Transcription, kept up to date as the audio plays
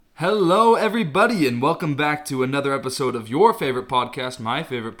Hello, everybody, and welcome back to another episode of your favorite podcast, my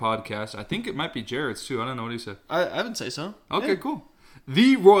favorite podcast. I think it might be Jared's, too. I don't know what he said. I would say so. Okay, Yeah. cool.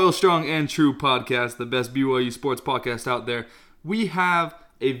 The Royal Strong and True podcast, the best BYU sports podcast out there. We have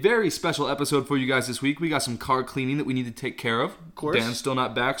a very special episode for you guys this week. We got some car cleaning that we need to take care of. Of course. Dan's still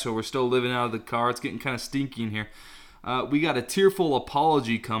not back, so we're still living out of the car. It's getting kind of stinky in here. We got a tearful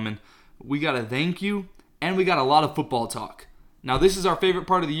apology coming. We got a thank you, and we got a lot of football talk. Now, this is our favorite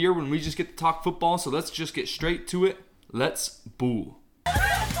part of the year when we just get to talk football, so let's just get straight to it. Let's boo. We're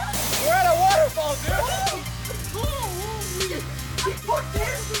at a waterfall, dude! Fuck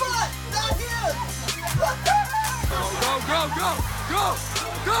this spot! Not here! Go, go, go, go,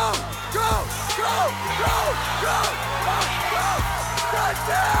 go, go, go, go, go,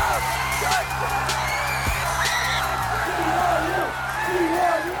 touchdown!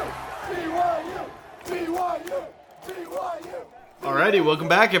 Alrighty, welcome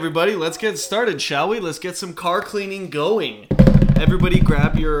back, everybody. Let's get started, shall we? Let's get some car cleaning going. Everybody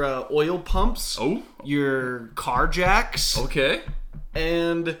grab your oil pumps, your car jacks, Okay.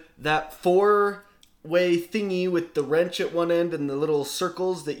 and that four-way thingy with the wrench at one end and the little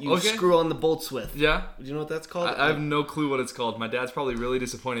circles that you Okay. screw on the bolts with. Yeah. Do you know what that's called? I have no clue what it's called. My dad's probably really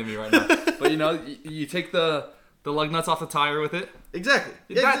disappointing me right now. But, you take the lug nuts off the tire with it. Exactly.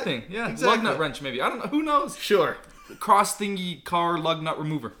 That thing. Yeah. Exactly. Lug nut wrench, maybe. I don't know. Who knows? Sure. Cross thingy car lug nut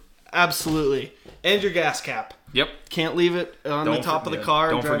remover. Absolutely. And your gas cap. Yep. Can't leave it on the top of the car.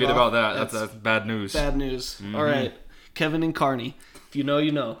 and Don't drive forget off. about that. That's bad news. Bad news. All right. Kevin and Carney. If you know,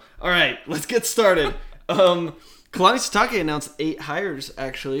 you know. All right. Let's get started. Kalani Sitake announced 8 hires,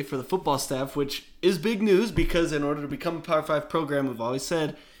 actually, for the football staff, which is big news because in order to become a Power 5 program, we've always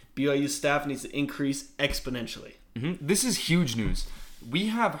said BYU staff needs to increase exponentially. This is huge news. We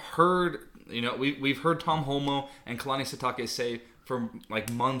have heard, we've heard Tom Holmoe and Kalani Sitake say for like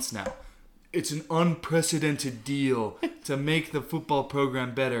months now, it's an unprecedented deal to make the football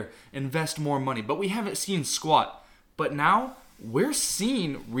program better, invest more money. But we haven't seen squat. But now we're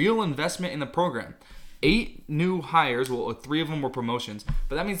seeing real investment in the program. 8 new hires, well, 3 of them were promotions,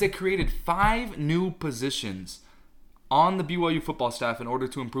 but that means they created 5 new positions on the BYU football staff in order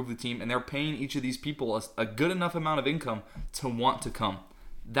to improve the team, and they're paying each of these people a good enough amount of income to want to come.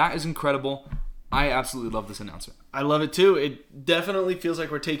 That is incredible. I absolutely love this announcement. I love it too. It definitely feels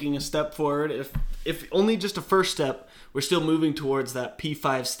like we're taking a step forward. If only just a first step, we're still moving towards that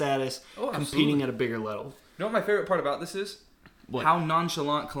P5 status, competing at a bigger level. You know what my favorite part about this is? What? How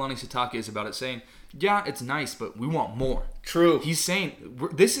nonchalant Kalani Sitake is about it, saying, yeah, it's nice, but we want more. True. He's saying,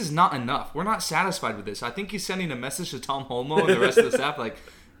 this is not enough. We're not satisfied with this. I think he's sending a message to Tom Holmoe and the rest of the staff, like,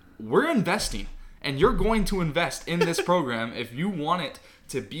 we're investing, and you're going to invest in this program if you want it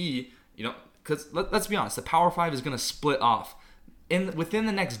to be, because let's be honest, the Power 5 is going to split off within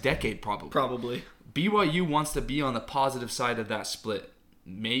the next decade, probably. BYU wants to be on the positive side of that split.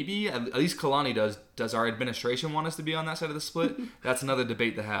 Maybe, at least Kalani does. Does our administration want us to be on that side of the split? That's another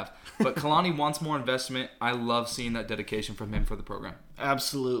debate to have. But Kalani wants more investment. I love seeing that dedication from him for the program.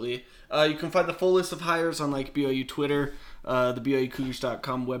 Absolutely. You can find the full list of hires on BYU Twitter, the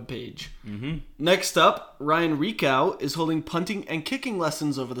BYUCougars.com webpage. Next up, Ryan Riekow is holding punting and kicking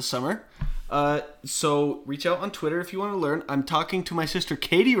lessons over the summer. So reach out on Twitter if you want to learn. I'm talking to my sister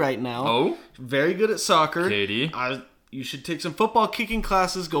Katie right now. Oh? Very good at soccer. Katie. You should take some football kicking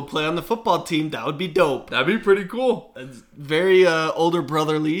classes, go play on the football team. That would be dope. That'd be pretty cool. It's very older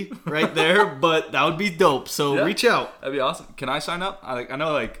brotherly right there, but that would be dope. So reach out. That'd be awesome. Can I sign up? I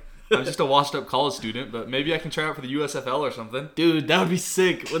know, I'm just a washed-up college student, but maybe I can try out for the USFL or something. Dude, that would be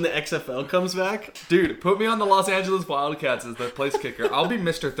sick when the XFL comes back. Dude, put me on the Los Angeles Wildcats as the place kicker. I'll be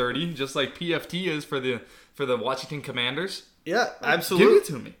Mr. 30, just like PFT is for the Washington Commanders. Yeah, absolutely. Give it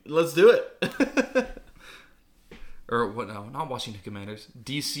to me. Let's do it. Or what? No, not Washington Commanders.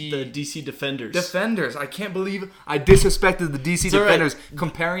 DC. The DC Defenders. Defenders. I can't believe I disrespected the DC It's all Defenders,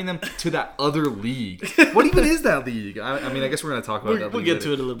 comparing them to that other league. What even is that league? I mean, I guess we're going to talk about that. We'll get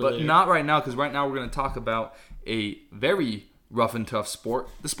to it a little bit but later. not right now, because right now we're going to talk about a very rough and tough sport,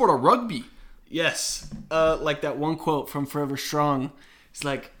 the sport of rugby. Yes. Like that one quote from Forever Strong. It's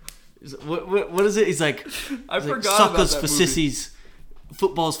like, what is it? He's like, I forgot about soccer's that for movie. sissies,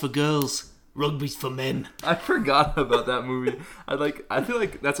 football's for girls, rugby's for men. I forgot about that movie. I feel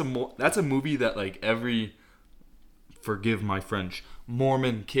like that's a movie that every, forgive my French,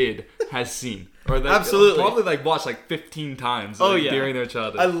 Mormon kid has seen, or that Absolutely. probably watched 15 times during their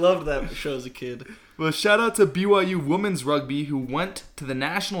childhood. I loved that show as a kid. Well, shout out to BYU women's rugby, who went to the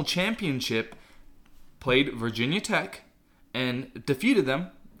national championship, played Virginia Tech, and defeated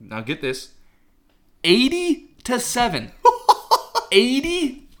them. Now get this, 80-7.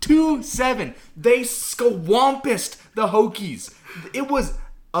 80 2-7. They swampist the Hokies. It was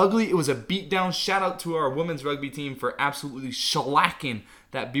ugly. It was a beatdown. Shout out to our women's rugby team for absolutely shellacking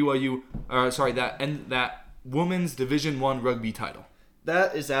that that women's Division I rugby title.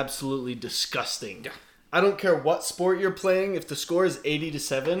 That is absolutely disgusting. Yeah. I don't care what sport you're playing. If the score is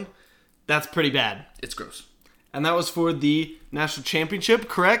 80-7, that's pretty bad. It's gross. And that was for the national championship,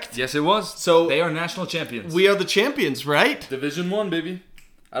 correct? Yes, it was. So they are national champions. We are the champions, right? Division I, baby.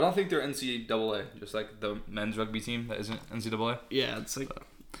 I don't think they're NCAA, just like the men's rugby team that isn't NCAA. Yeah, it's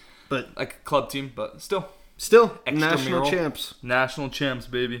but like a club team, but still national champs. National champs,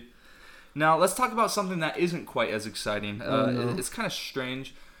 baby. Now, let's talk about something that isn't quite as exciting. No. It's kind of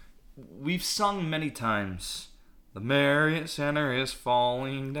strange. We've sung many times, the Marriott Center is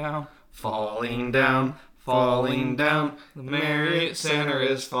falling down, falling down, falling down. The Marriott Center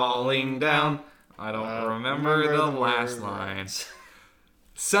is falling down. I don't remember the last lines.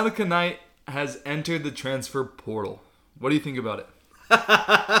 Seneca Knight has entered the transfer portal. What do you think about it?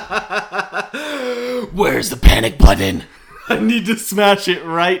 Where's the panic button? I need to smash it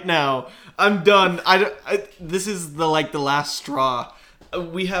right now. I'm done. This is the last straw.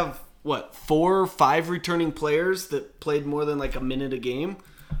 We have 4 or 5 returning players that played more than a minute a game.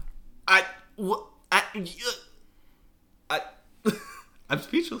 I'm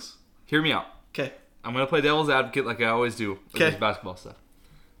speechless. Hear me out. Okay. I'm gonna play devil's advocate like I always do with this basketball stuff.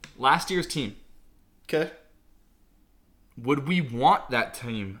 Last year's team. Okay. Would we want that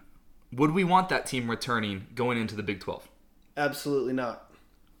team? Would we want that team returning going into the Big 12? Absolutely not.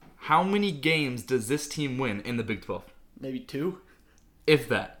 How many games does this team win in the Big 12? Maybe 2. If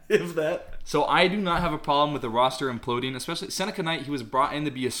that. If that. So I do not have a problem with the roster imploding, especially Seneca Knight. He was brought in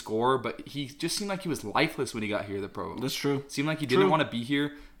to be a scorer, but he just seemed like he was lifeless when he got here to the program. That's true. Seemed like he didn't want to be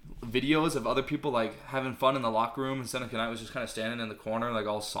here. Videos of other people having fun in the locker room, and Seneca Knight was just kind of standing in the corner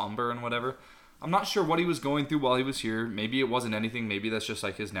all somber and whatever. I'm not sure what he was going through while he was here. Maybe it wasn't anything. Maybe that's just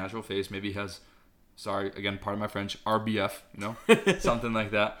his natural face. Maybe he has, sorry, again, pardon my French, RBF, something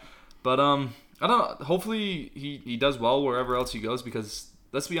like that. But I don't know. Hopefully he does well wherever else he goes, because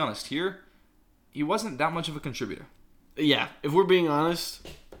let's be honest, here he wasn't that much of a contributor. Yeah, if we're being honest,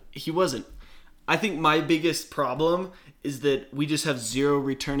 he wasn't. I think my biggest problem is that we just have 0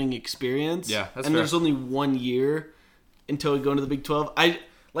 returning experience. Yeah, that's and fair. There's only 1 year until we go into the Big 12.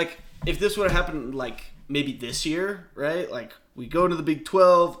 If this would have happened maybe this year, right? We go into the Big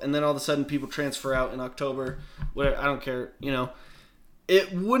 12 and then all of a sudden people transfer out in October. Whatever, I don't care,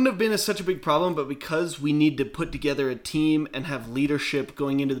 It wouldn't have been such a big problem, but because we need to put together a team and have leadership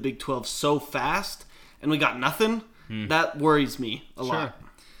going into the Big 12 so fast, and we got nothing, that worries me a lot.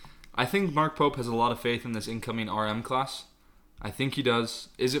 I think Mark Pope has a lot of faith in this incoming RM class. I think he does.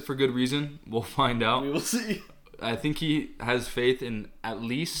 Is it for good reason? We'll find out. We will see. I think he has faith in at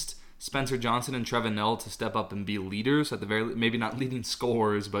least Spencer Johnson and Trevin Nell to step up and be leaders, at the very maybe not leading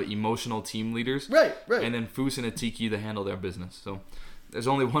scorers, but emotional team leaders. Right. And then Foose and Atiki to handle their business. So there's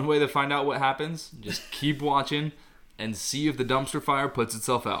only one way to find out what happens. Just keep watching and see if the dumpster fire puts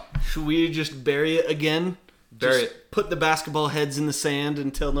itself out. Should we just bury it again? Bury it. Put the basketball heads in the sand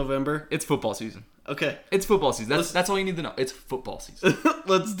until November? It's football season. Okay. It's football season. That's all you need to know. It's football season.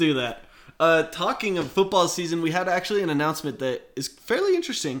 Let's do that. Talking of football season, we had actually an announcement that is fairly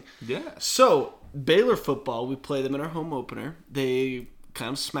interesting. Yeah. So, Baylor football, we play them in our home opener. They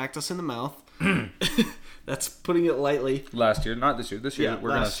kind of smacked us in the mouth. That's putting it lightly. Last year, not this year. This year, we're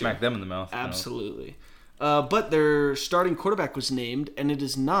going to smack them in the mouth. Absolutely. But their starting quarterback was named, and it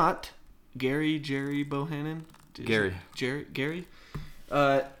is not Jerry Bohannon. Gary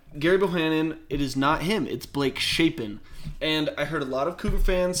Bohannon. It is not him. It's Blake Shapen. And I heard a lot of Cougar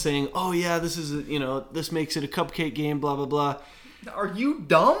fans saying, "Oh yeah, this is this makes it a cupcake game." Blah blah blah. Are you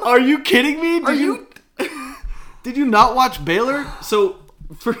dumb? Are you kidding me? Did you not watch Baylor? So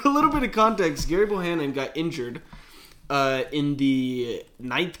for a little bit of context, Gary Bohannon got injured in the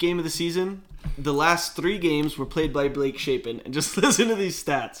 9th game of the season. The last 3 games were played by Blake Shapen, and just listen to these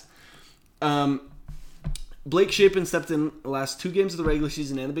stats. Blake Shapen stepped in the last 2 games of the regular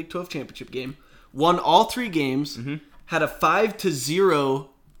season and the Big 12 championship game, won all 3 games, had a 5-0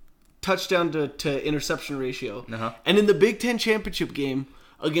 touchdown to interception ratio, and in the Big 10 championship game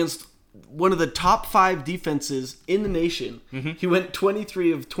against one of the top 5 defenses in the nation, he went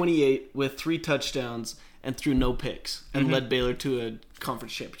 23 of 28 with 3 touchdowns and threw no picks, and led Baylor to a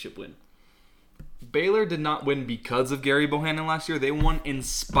conference championship win. Baylor did not win because of Gary Bohannon last year. They won in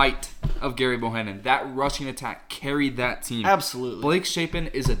spite of Gary Bohannon. That rushing attack carried that team. Absolutely. Blake Shapen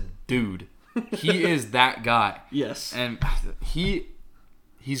is a dude. He is that guy. Yes. And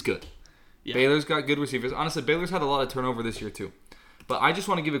he's good. Yeah. Baylor's got good receivers. Honestly, Baylor's had a lot of turnover this year too. But I just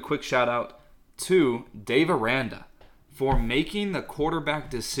want to give a quick shout out to Dave Aranda for making the quarterback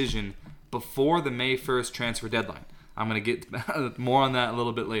decision before the May 1st transfer deadline. I'm going to get more on that a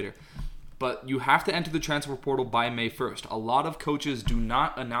little bit later. But you have to enter the transfer portal by May 1st. A lot of coaches do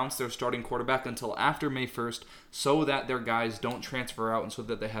not announce their starting quarterback until after May 1st so that their guys don't transfer out and so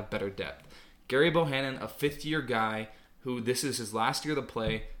that they have better depth. Gary Bohannon, a fifth-year guy who this is his last year to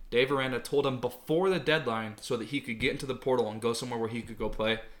play, Dave Aranda told him before the deadline so that he could get into the portal and go somewhere where he could go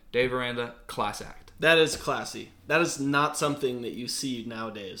play. Dave Aranda, class act. That is classy. That is not something that you see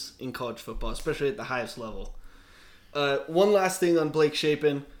nowadays in college football, especially at the highest level. One last thing on Blake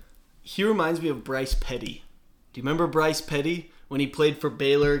Shapen. He reminds me of Bryce Petty. Do you remember Bryce Petty when he played for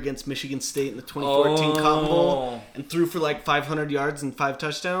Baylor against Michigan State in the 2014 Cotton Bowl and threw for like 500 yards and 5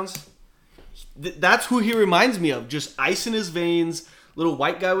 touchdowns? That's who he reminds me of. Just ice in his veins, little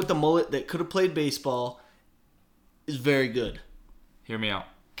white guy with the mullet that could have played baseball. Is very good. Hear me out.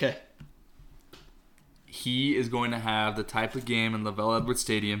 Okay. He is going to have the type of game in Lavelle Edwards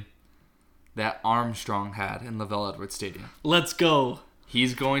Stadium that Armstrong had in Lavelle Edwards Stadium. Let's go.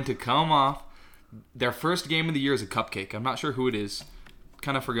 He's going to come off. Their first game of the year is a cupcake. I'm not sure who it is.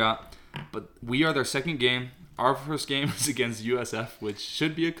 Kind of forgot. But we are their second game. Our first game is against USF, which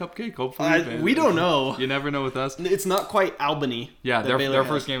should be a cupcake, hopefully. We don't know. You never know with us. It's not quite Albany. Yeah, their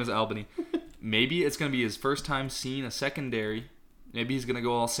first game is Albany. Maybe it's going to be his first time seeing a secondary. Maybe he's going to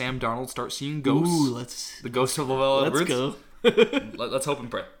go all Sam Darnold, start seeing ghosts. Ooh, the ghost of Lavelle Edwards. Let's go. Let's hope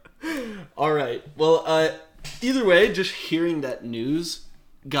and pray. All right. Well, either way, just hearing that news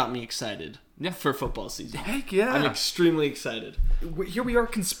got me excited for football season. Heck yeah. I'm extremely excited. Here we are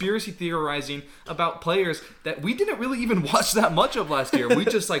conspiracy theorizing about players that we didn't really even watch that much of last year. We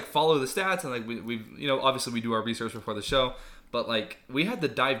just like follow the stats and like we obviously we do our research before the show, but like we had to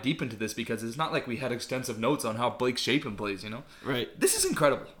dive deep into this because it's not like we had extensive notes on how Blake Shapen plays, Right. This is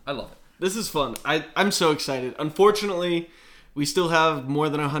incredible. I love it. This is fun. I'm so excited. Unfortunately, we still have more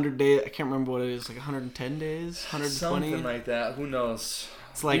than 100 days. I can't remember what it is, like 110 days, 120? Something like that. Who knows?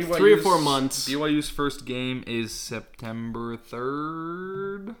 It's like 3 or 4 months. BYU's first game is September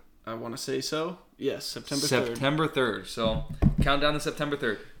 3rd. I want to say so. Yes, September 3rd. September 3rd. So, countdown to September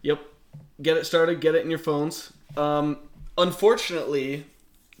 3rd. Yep. Get it started. Get it in your phones. Unfortunately,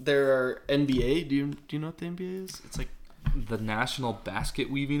 there are NBA. Do you know what the NBA is? It's like the National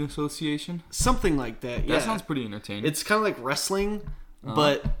Basket Weaving Association. Something like that. Yeah. That sounds pretty entertaining. It's kind of like wrestling,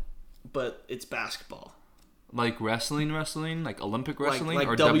 but it's basketball. Like wrestling, like Olympic wrestling, like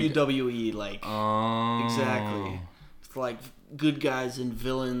or WWE, like oh. Exactly. It's like good guys and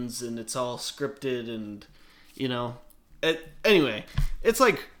villains, and it's all scripted, and anyway, it's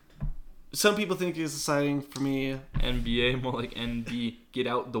like some people think it's exciting for me. NBA, more like NB, get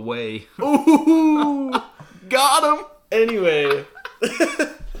out the way. Ooh, got him. Anyway,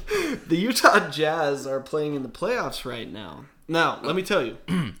 the Utah Jazz are playing in the playoffs right now. Now, let me tell you.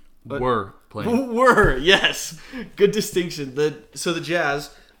 Were playing. Were, yes. Good distinction. So the Jazz,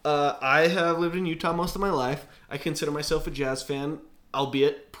 I have lived in Utah most of my life. I consider myself a Jazz fan,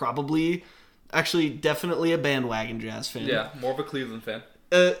 albeit probably, actually definitely a bandwagon Jazz fan. Yeah, more of a Cleveland fan.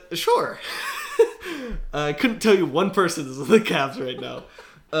 Sure. I couldn't tell you one person is in the Cavs right now.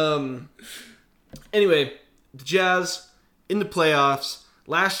 Anyway, the Jazz in the playoffs.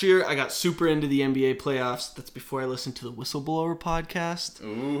 Last year, I got super into the NBA playoffs. That's before I listened to the Whistleblower podcast.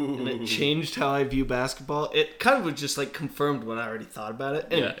 Ooh. And it changed how I view basketball. It kind of was just like confirmed what I already thought about it.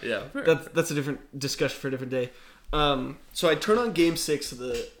 Anyway, yeah. That's a different discussion for a different day. So I turn on Game 6 of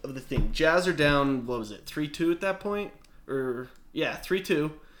the thing. Jazz are down, what was it, 3-2 at that point?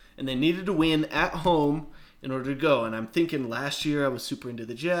 3-2. And they needed to win at home in order to go. And I'm thinking last year I was super into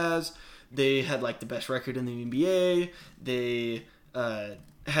the Jazz. They had like the best record in the NBA. They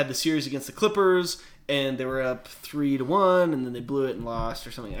had the series against the Clippers, and they were up 3-1, and then they blew it and lost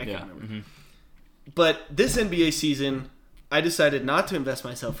or something. I can't remember. Mm-hmm. But this NBA season, I decided not to invest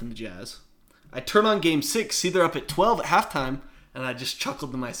myself in the Jazz. I turn on Game 6, see they're up at 12 at halftime, and I just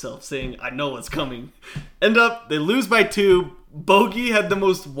chuckled to myself, saying, I know what's coming. End up, they lose by 2. Bogey had the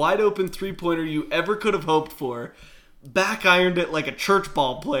most wide-open three-pointer you ever could have hoped for. Back-ironed it like a church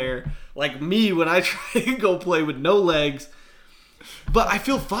ball player, like me when I try to go play with no legs. But I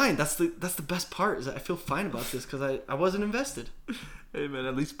feel fine. That's the best part, is that I feel fine about this because I wasn't invested. Hey, man,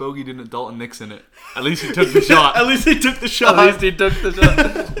 at least Bogey didn't Dalton Nixon it. At least he took the shot. At least he took the shot.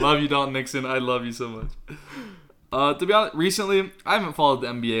 Love you, Dalton Nixon. I love you so much. To be honest, recently, I haven't followed the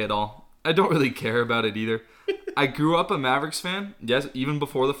NBA at all. I don't really care about it either. I grew up a Mavericks fan, yes, even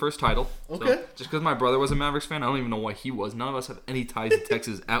before the first title. Okay. So, just because my brother was a Mavericks fan, I don't even know why he was. None of us have any ties to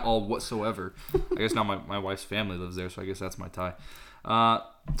Texas at all whatsoever. I guess now my wife's family lives there, so I guess that's my tie.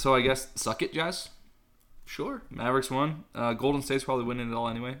 So I guess suck it, Jazz. Sure. Mavericks won. Golden State's probably winning it all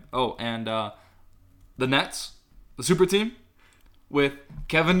anyway. Oh, and the Nets, the super team, with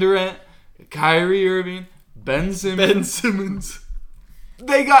Kevin Durant, Kyrie Irving, Ben Simmons.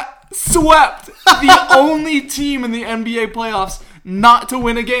 They got swept. The only team in the NBA playoffs not to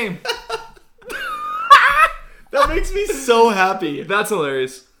win a game. That makes me so happy. That's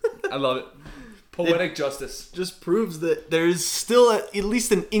hilarious. I love it. Poetic justice. Just proves that there is still at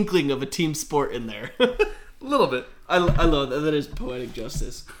least an inkling of a team sport in there. A little bit. I love that. That is poetic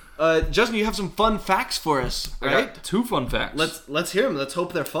justice. Justin, you have some fun facts for us, I right? got 2 fun facts. Let's hear them. Let's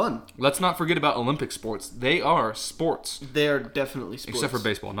hope they're fun. Let's not forget about Olympic sports. They are sports. They are definitely sports. Except for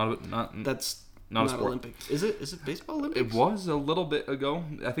baseball. That's not a not sport. Olympic. Is it baseball Olympics? It was a little bit ago.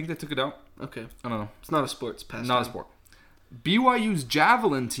 I think they took it out. Okay. I don't know. It's not a sport. It's pastime. Not a sport. BYU's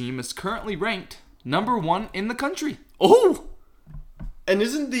javelin team is currently ranked number 1 in the country. Oh! And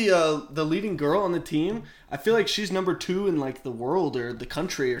isn't the leading girl on the team? I feel like she's number 2 in like the world or the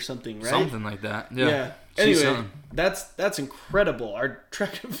country or something, right? Something like that. Yeah. Anyway, something. that's incredible. Our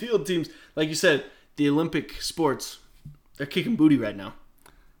track and field teams, like you said, the Olympic sports, they're kicking booty right now.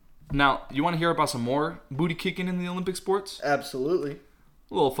 Now, you want to hear about some more booty kicking in the Olympic sports? Absolutely.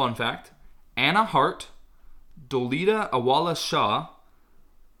 A little fun fact. Anna Hart, Dolita Awala Shah,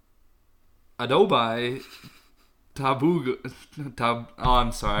 Adobai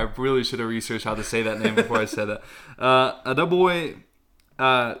I'm sorry. I really should have researched how to say that name before I said that. Adoboy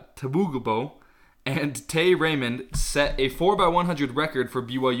Tabugubo and Tay Raymond set a 4x100 record for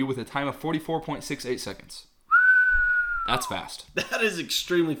BYU with a time of 44.68 seconds. That's fast. That is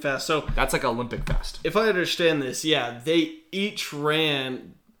extremely fast. So That's like Olympic fast. if I understand this, yeah, they each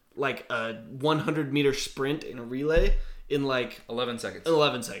ran like a 100-meter sprint in a relay in like 11 seconds.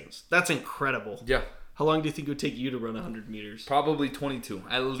 11 seconds. That's incredible. Yeah. How long do you think it would take you to run 100 meters? Probably 22,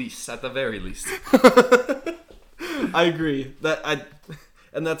 at least, at the very least. I agree.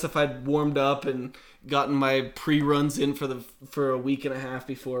 And that's if I'd warmed up and gotten my pre-runs in for a week and a half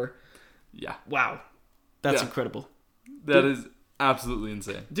before. Yeah. Wow. That's Yeah. incredible. That is absolutely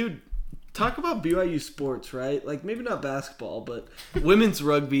insane. Dude, talk about BYU sports, right? Like, maybe not basketball, but women's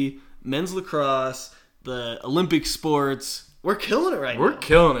rugby, men's lacrosse, the Olympic sports. We're killing it right now. We're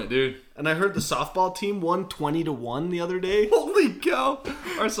killing it, dude. And I heard the softball team won 20-1 the other day. Holy cow.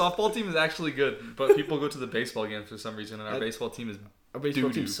 Our softball team is actually good, but people go to the baseball games for some reason, and our baseball team is Our baseball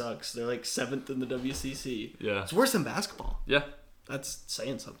doo-doo. team sucks. They're like 7th in the WCC. Yeah. It's worse than basketball. Yeah. That's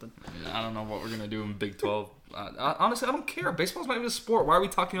saying something. I don't know what we're going to do in Big 12. Honestly, I don't care. Baseball's not even a sport. Why are we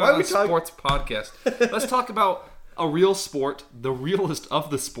talking about a sports podcast? Let's talk about a real sport, the realest of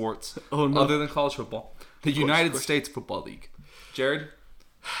the sports, other than college football, the United States Football League. Jared,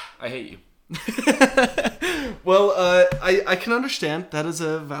 I hate you. Well, I can understand. That is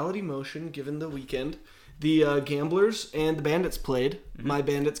a valid emotion given the weekend. The Gamblers and the Bandits played. Mm-hmm. My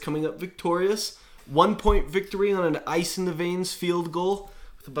Bandits coming up victorious. 1-point victory on an ice-in-the-veins field goal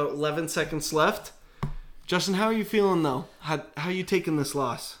with about 11 seconds left. Justin, how are you feeling, though? How are you taking this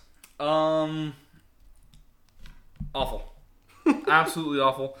loss? Awful. Absolutely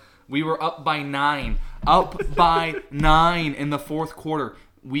awful. We were up by 9. Up by 9 in the fourth quarter.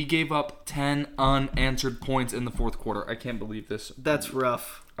 We gave up 10 unanswered points in the fourth quarter. I can't believe this. That's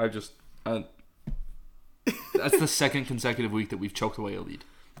rough. That's the second consecutive week that we've choked away a lead.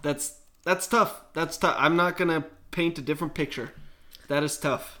 That's tough. That's tough. I'm not gonna paint a different picture. That is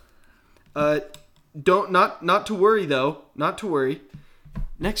tough. Not to worry though. Not to worry.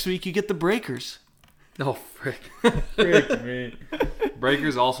 Next week you get the Breakers. Oh frick! Frick me.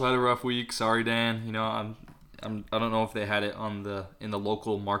 Breakers also had a rough week. Sorry, Dan. You know I don't know if they had it in the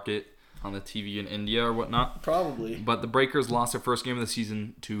local market on the TV in India or whatnot. Probably. But the Breakers lost their first game of the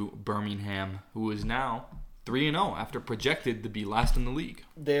season to Birmingham, who is now 3-0 after projected to be last in the league.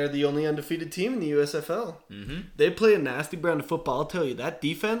 They're the only undefeated team in the USFL. Mm-hmm. They play a nasty brand of football. I'll tell you, that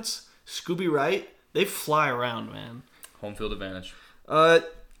defense, Scooby Wright, they fly around, man. Home field advantage.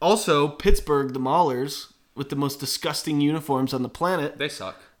 Also, Pittsburgh, the Maulers, with the most disgusting uniforms on the planet. They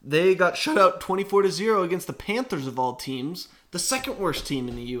suck. They got shut out 24-0 against the Panthers of all teams, the second worst team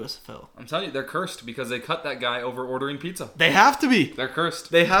in the USFL. I'm telling you, they're cursed because they cut that guy over ordering pizza. They have to be. They're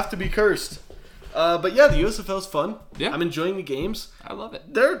cursed. They have to be cursed. But yeah, the USFL is fun. Yeah. I'm enjoying the games. I love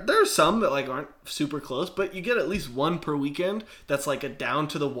it. There are some that like aren't super close, but you get at least one per weekend that's like a down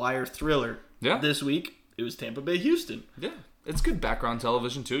to the wire thriller. Yeah. This week it was Tampa Bay Houston. Yeah. It's good background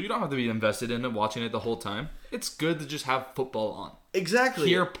television too. You don't have to be invested in it, watching it the whole time. It's good to just have football on. Exactly.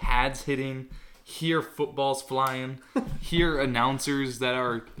 Hear pads hitting, hear footballs flying, hear announcers that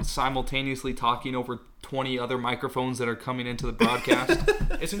are simultaneously talking over 20 other microphones that are coming into the broadcast.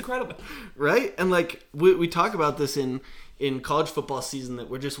 It's incredible. Right? And like we talk about this in college football season, that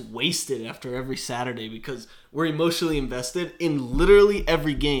we're just wasted after every Saturday because we're emotionally invested in literally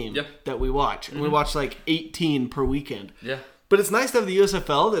every game that we watch. And we watch like 18 per weekend. Yeah. But it's nice to have the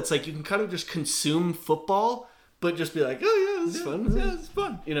USFL that's like you can kind of just consume football, but just be like, oh yeah, this is fun. Yeah, it's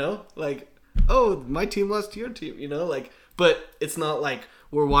fun. You know? Like, oh, my team lost to your team, you know? Like, but it's not like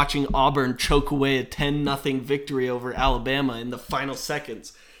we're watching Auburn choke away a 10-0 victory over Alabama in the final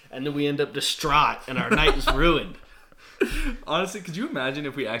seconds, and then we end up distraught and our night is ruined. Honestly, could you imagine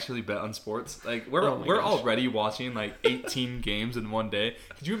if we actually bet on sports? Like we're already watching like 18 games in one day.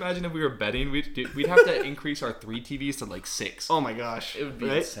 Could you imagine if we were betting? We'd have to increase our 3 TVs to like 6. Oh my gosh, it would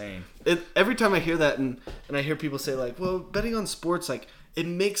be insane. Every time I hear that and I hear people say like, well, betting on sports, like it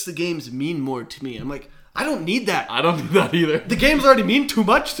makes the games mean more to me. I'm like, I don't need that. I don't need that either. The games already mean too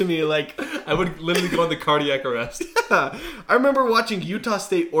much to me. Like, I would literally go into cardiac arrest. Yeah. I remember watching Utah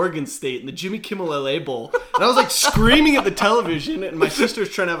State, Oregon State in the Jimmy Kimmel LA Bowl. And I was like screaming at the television. And my sister's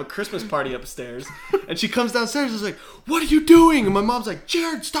trying to have a Christmas party upstairs. And she comes downstairs and is like, what are you doing? And my mom's like,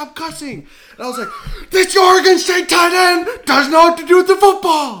 Jared, stop cussing. And I was like, this Oregon State tight end doesn't know what to do with the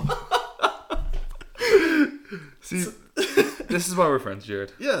football. See, this is why we're friends,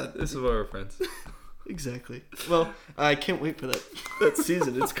 Jared. Yeah. This is why we're friends. Exactly. Well, I can't wait for that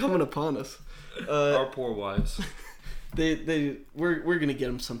season. It's coming upon us. Our poor wives. We're gonna get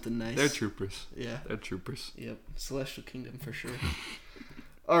them something nice. They're troopers. Yeah, they're troopers. Yep, Celestial Kingdom for sure.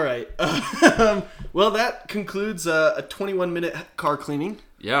 All right. Well, that concludes a 21-minute car cleaning.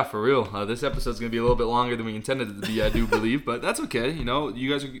 Yeah, for real. This episode's gonna be a little bit longer than we intended it to be, I do believe, but that's okay. You know, you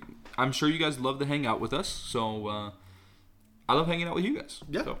guys I'm sure you guys love to hang out with us, so I love hanging out with you guys.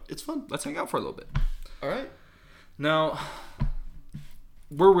 Yeah, so it's fun. Let's hang out for a little bit. All right. Now,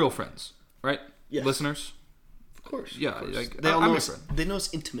 we're real friends, right? Yes. Listeners? Of course. Yeah. Of course. Like, they all I'm know your us. friend. They know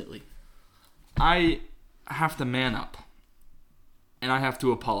us intimately. I have to man up. And I have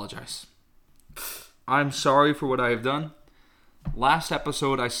to apologize. I'm sorry for what I have done. Last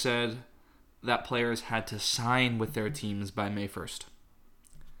episode I said that players had to sign with their teams by May 1st.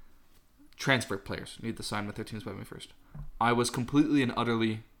 Transfer players need to sign with their teams by May 1st. I was completely and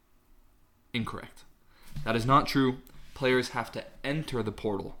utterly incorrect. That is not true. Players have to enter the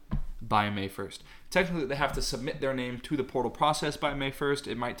portal by May 1st. Technically, they have to submit their name to the portal process by May 1st.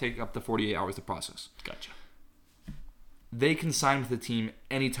 It might take up to 48 hours to process. Gotcha. They can sign with the team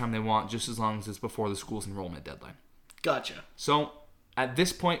anytime they want, just as long as it's before the school's enrollment deadline. Gotcha. So, at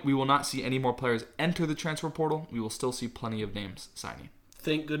this point, we will not see any more players enter the transfer portal. We will still see plenty of names signing.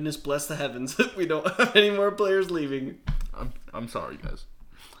 Thank goodness, bless the heavens, that we don't have any more players leaving. I'm sorry, guys.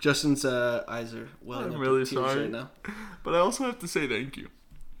 Justin's eyes are welling I'm up really with tears sorry right now. But I also have to say thank you.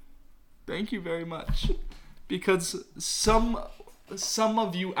 Thank you very much. Because some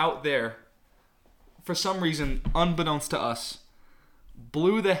of you out there, for some reason, unbeknownst to us,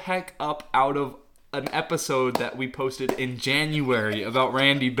 blew the heck up out of an episode that we posted in January about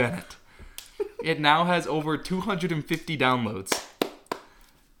Randy Bennett. It now has over 250 downloads.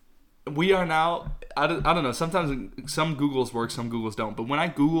 We are now, I don't know, sometimes some Googles work, some Googles don't. But when I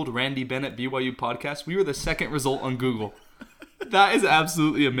Googled Randy Bennett BYU podcast, we were the second result on Google. That is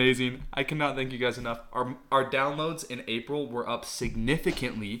absolutely amazing. I cannot thank you guys enough. Our downloads in April were up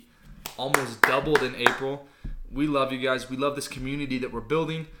significantly, almost doubled in April. We love you guys. We love this community that we're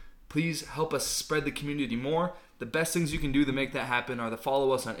building. Please help us spread the community more. The best things you can do to make that happen are to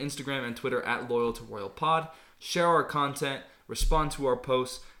follow us on Instagram and Twitter at LoyalToRoyalPod. Share our content, respond to our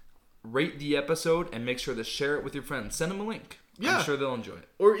posts, rate the episode, and make sure to share it with your friends. Send them a link. Yeah. I'm sure they'll enjoy it.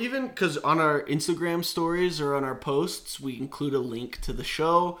 Or even, because on our Instagram stories or on our posts, we include a link to the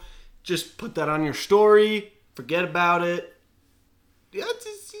show. Just put that on your story. Forget about it. Yeah,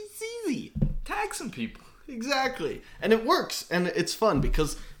 it's easy. Tag some people. Exactly. And it works. And it's fun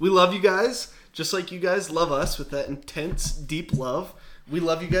because we love you guys. Just like you guys love us with that intense, deep love. We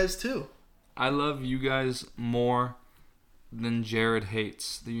love you guys too. I love you guys more than Jared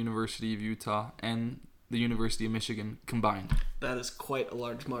hates the University of Utah and the University of Michigan combined. That is quite a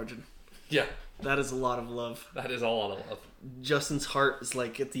large margin. Yeah. That is a lot of love. That is a lot of love. Justin's heart is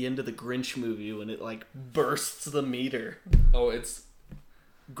like at the end of the Grinch movie when it like bursts the meter. Oh, it's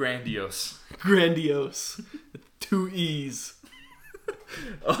grandiose. Grandiose. 2 E's.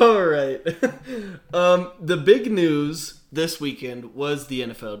 All right. The big news this weekend was the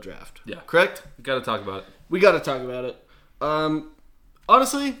NFL draft. Yeah. Correct? Got to talk about it. We got to talk about it.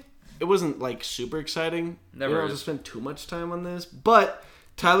 Honestly, it wasn't like super exciting. Never We don't have to spend too much time on this. But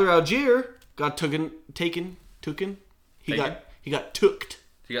Tyler Algier got taken. He Taken? got tooked.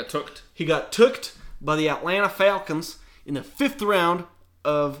 He got tooked. He got tooked by the Atlanta Falcons in the 5th round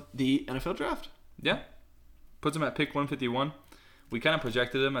of the NFL draft. Yeah. Puts him at pick 151. We kind of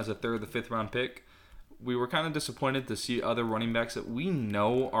projected him as a 3rd or 5th round pick. We were kind of disappointed to see other running backs that we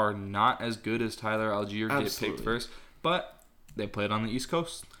know are not as good as Tyler Algier get picked first. But they played on the East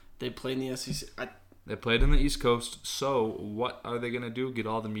Coast. They played in the SEC. They played in the East Coast. So what are they going to do? Get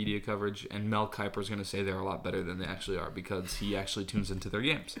all the media coverage. And Mel Kiper's going to say they're a lot better than they actually are because he actually tunes into their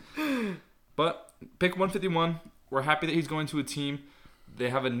games. But pick 151. We're happy that he's going to a team. They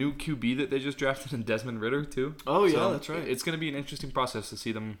have a new QB that they just drafted in Desmond Ridder, too. Oh, yeah, that's right. It's going to be an interesting process to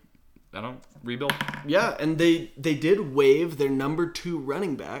see them, rebuild. Yeah, and they did waive their number 2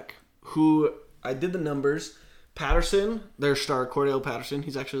 running back, who, I did the numbers, Patterson, their star, Cordell Patterson,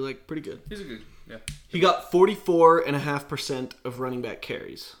 he's actually, like, pretty good. He's a good, yeah. He got 44.5% of running back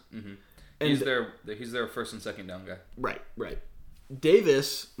carries. Mm-hmm. And He's their first and second down guy. Right.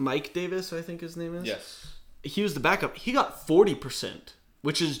 Davis, Mike Davis, I think his name is. Yes. He was the backup. He got 40%,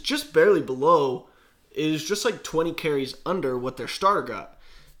 which is just barely below. It is just like 20 carries under what their starter got.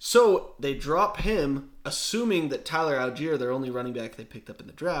 So they drop him, assuming that Tyler Algier, their only running back they picked up in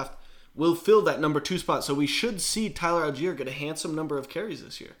the draft, will fill that number 2 spot. So we should see Tyler Algier get a handsome number of carries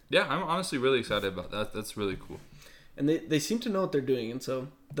this year. Yeah, I'm honestly really excited about that. That's really cool. And they seem to know what they're doing, and so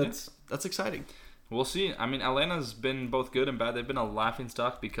that's exciting. We'll see. I mean, Atlanta's been both good and bad. They've been a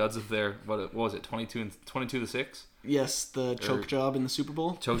laughingstock because of their what was it, 22-6? Yes, the choke job in the Super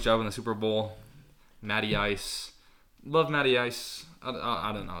Bowl. Choke job in the Super Bowl. Matty Ice. Love Matty Ice.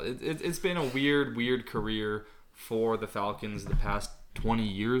 I don't know. It's been a weird career for the Falcons the past 20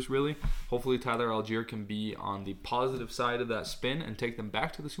 years, really. Hopefully Tyler Algier can be on the positive side of that spin and take them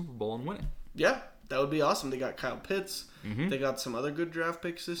back to the Super Bowl and win it. Yeah, that would be awesome. They got Kyle Pitts. Mm-hmm. They got some other good draft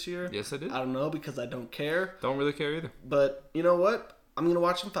picks this year. Yes, I did. I don't know because I don't care. Don't really care either. But you know what? I'm going to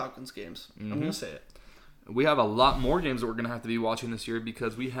watch some Falcons games. Mm-hmm. I'm going to say it. We have a lot more games that we're going to have to be watching this year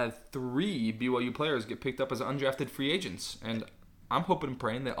because we had 3 BYU players get picked up as undrafted free agents. And I'm hoping and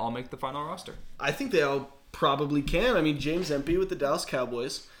praying they all make the final roster. I think they all probably can. I mean, James Empey with the Dallas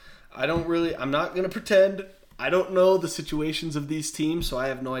Cowboys. I'm not going to pretend. I don't know the situations of these teams, so I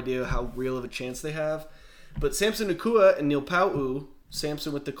have no idea how real of a chance they have. But Samson Nakua and Neil Pau'u,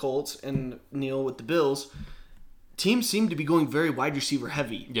 Samson with the Colts and Neil with the Bills, teams seem to be going very wide receiver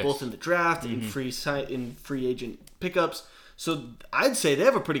heavy, yes. both in the draft, in free agent pickups. So I'd say they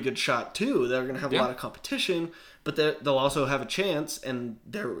have a pretty good shot too. They're going to have a lot of competition, but they'll also have a chance, and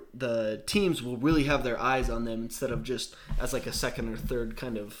the teams will really have their eyes on them instead of just as like a second or third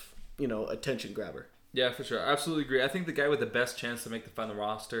kind of attention grabber. Yeah, for sure. I absolutely agree. I think the guy with the best chance to make the final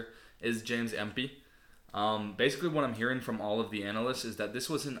roster is James Empey. Basically, what I'm hearing from all of the analysts is that this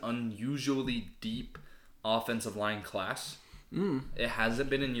was an unusually deep offensive line class. It hasn't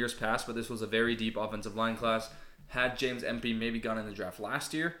been in years past, but this was a very deep offensive line class. Had James Empey maybe gone in the draft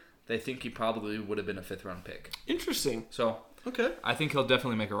last year, they think he probably would have been a 5th round pick. Interesting. So, okay. I think he'll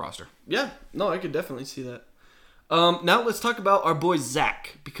definitely make a roster. Yeah. No, I could definitely see that. Now let's talk about our boy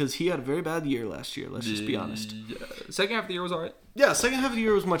Zach, because he had a very bad year last year. Let's just be honest. Second half of the year was alright. Yeah, second half of the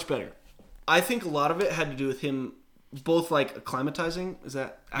year was much better. I think a lot of it had to do with him both like acclimatizing. Is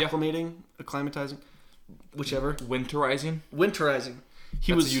that acclimating? Yeah. Acclimatizing? Whichever. Winterizing.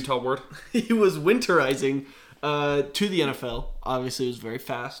 He was a Utah word. He was winterizing to the NFL. Obviously, it was very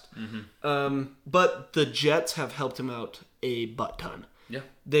fast. Mm-hmm. But the Jets have helped him out a butt ton. Yeah.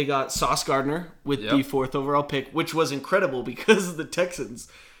 They got Sauce Gardner with the 4th overall pick, which was incredible because the Texans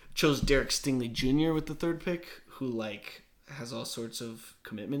chose Derek Stingley Jr. with the 3rd pick, who has all sorts of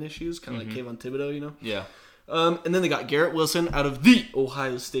commitment issues, kind of like Kayvon Thibodeau, Yeah. And then they got Garrett Wilson out of the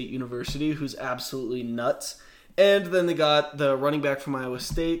Ohio State University, who's absolutely nuts. And then they got the running back from Iowa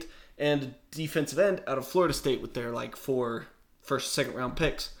State and defensive end out of Florida State with their 4 first, second round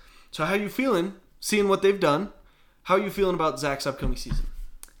picks. So how are you feeling seeing what they've done? How are you feeling about Zach's upcoming season?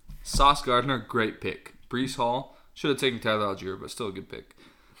 Sauce Gardner, great pick. Breece Hall, should have taken Tyler Algier, but still a good pick.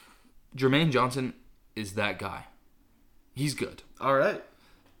 Jermaine Johnson is that guy. He's good. All right.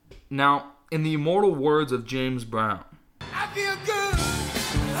 Now, in the immortal words of James Brown, I feel good.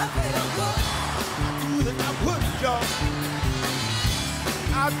 I feel good. Do the push, y'all.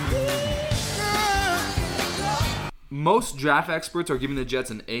 I feel good. most draft experts are giving the Jets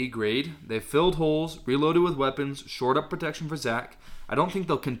an A grade. They've filled holes, reloaded with weapons, shored up protection for Zach. I don't think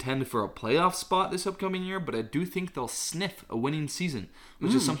they'll contend for a playoff spot this upcoming year, but I do think they'll sniff a winning season,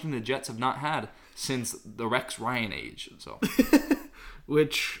 which is something the Jets have not had since the Rex Ryan age. So,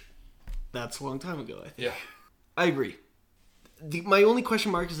 Which, that's a long time ago, I think. yeah. I agree. My only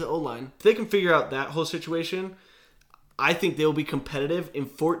question mark is the O-line. If they can figure out that whole situation, I think they will be competitive in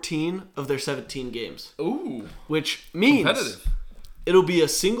 14 of their 17 games. Ooh. Which means Competitive. it'll be a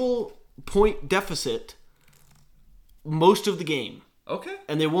single point deficit most of the game. Okay.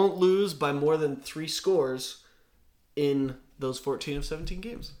 And they won't lose by more than 3 scores in those 14 of 17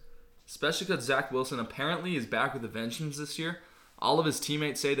 games. Especially because Zach Wilson apparently is back with a vengeance this year. All of his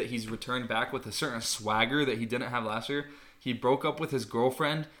teammates say that he's returned back with a certain swagger that he didn't have last year. He broke up with his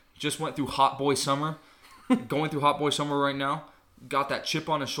girlfriend, just went through hot boy summer, going through hot boy summer right now, got that chip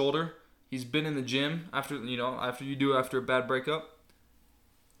on his shoulder. He's been in the gym after a bad breakup.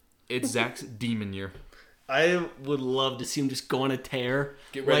 It's Zach's demon year. I would love to see him just go on a tear.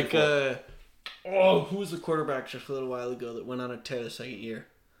 Get ready for it. Who was the quarterback just a little while ago that went on a tear the second year?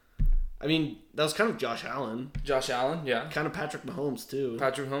 I mean, that was kind of Josh Allen. Josh Allen, yeah. Kind of Patrick Mahomes, too.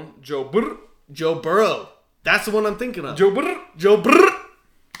 Patrick Mahomes. Joe Burrow. That's the one I'm thinking of. Joe Burrow.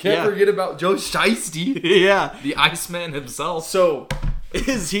 Can't forget about Joe Shiesty. Yeah. The Iceman himself. So, are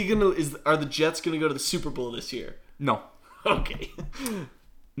the Jets gonna go to the Super Bowl this year? No. Okay.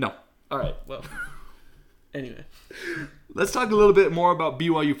 No. All right. Well. Anyway, let's talk a little bit more about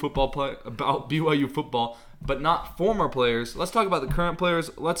BYU football, but not former players. Let's talk about the current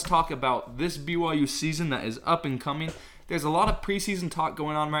players. Let's talk about this BYU season that is up and coming. There's a lot of preseason talk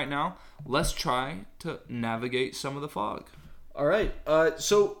going on right now. Let's try to navigate some of the fog. All right.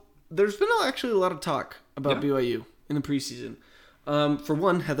 So there's been actually a lot of talk about BYU in the preseason. For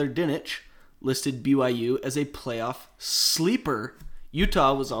one, Heather Dinich listed BYU as a playoff sleeper.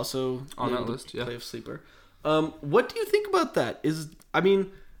 Utah was also on that list, playoff sleeper. What do you think about that?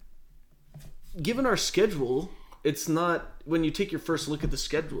 Given our schedule, it's not, when you take your first look at the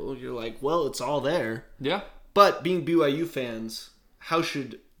schedule, you're like, well, it's all there. Yeah. But being BYU fans, how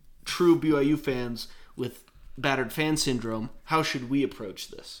should true BYU fans with battered fan syndrome, how should we approach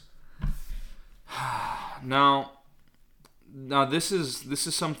this? Now this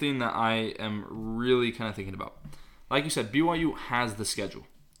is something that I am really kind of thinking about. Like you said, BYU has the schedule.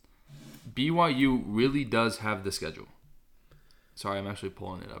 BYU really does have the schedule. Sorry, I'm actually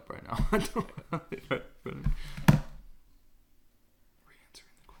pulling it up right now. Re-answering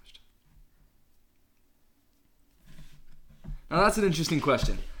the question. Now that's an interesting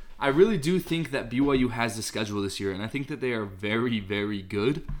question. I really do think that BYU has the schedule this year, and I think that they are very, very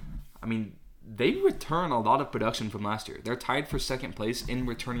good. I mean, they return a lot of production from last year. They're tied for second place in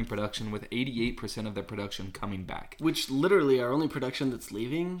returning production with 88% of their production coming back. Which literally our only production that's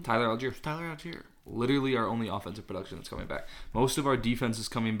leaving? Tyler Algier. Literally our only offensive production that's coming back. Most of our defense is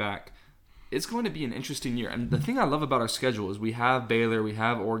coming back. It's going to be an interesting year. And the thing I love about our schedule is we have Baylor, we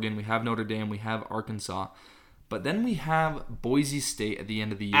have Oregon, we have Notre Dame, we have Arkansas. But then we have Boise State at the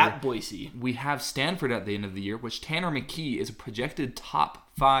end of the year. At Boise. We have Stanford at the end of the year, which Tanner McKee is a projected top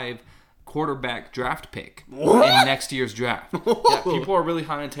 5 quarterback draft pick in next year's draft. Yeah, people are really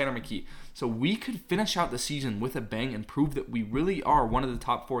high on Tanner McKee. So we could finish out the season with a bang and prove that we really are one of the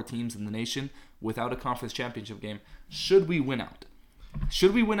top 4 teams in the nation without a conference championship game. Should we win out?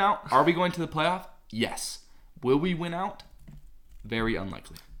 Are we going to the playoff? Yes. Will we win out? Very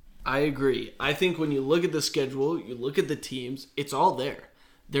unlikely. I agree. I think when you look at the schedule, you look at the teams, it's all there.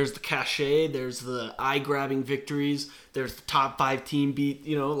 There's the cachet, there's the eye-grabbing victories, there's the top 5 team beat,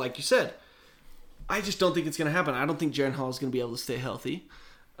 like you said. I just don't think it's going to happen. I don't think Jaren Hall is going to be able to stay healthy.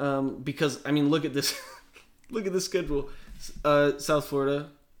 Because, look at this. Look at the schedule. South Florida,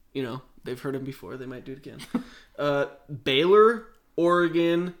 they've heard him before. They might do it again. Baylor,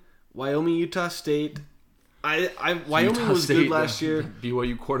 Oregon, Wyoming, Utah State. Wyoming Utah was State, good last year.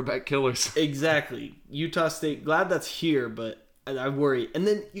 BYU quarterback killers. Exactly. Utah State. Glad that's here, but I worry. And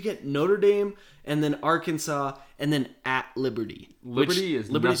then you get Notre Dame, and then Arkansas, and then at Liberty. Liberty's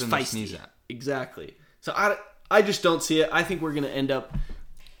nothing to feisty. Sneeze at. Exactly. So I just don't see it. I think we're going to end up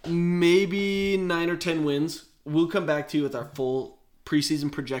maybe 9 or 10 wins. We'll come back to you with our full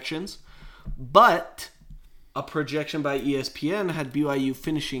preseason projections. But a projection by ESPN had BYU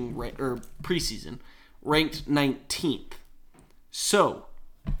finishing preseason ranked 19th. So,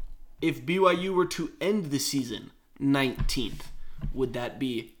 if BYU were to end the season 19th, would that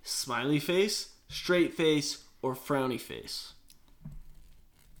be smiley face, straight face, or frowny face?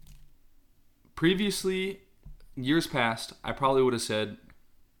 Previously, years past, I probably would have said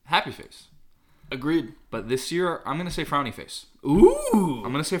happy face. Agreed. But this year, I'm going to say frowny face. Ooh!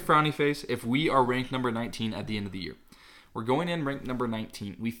 I'm going to say frowny face if we are ranked number 19 at the end of the year. We're going in ranked number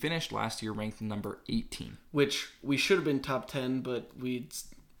 19. We finished last year ranked number 18. Which we should have been top 10, but we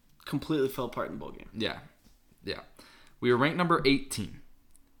completely fell apart in the bowl game. Yeah. We were ranked number 18.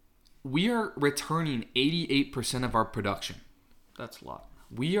 We are returning 88% of our production. That's a lot.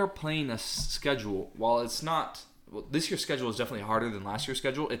 We are playing a schedule. While it's not, this year's schedule is definitely harder than last year's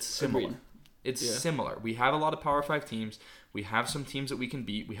schedule. It's similar. Agreed. It's similar. We have a lot of Power 5 teams. We have some teams that we can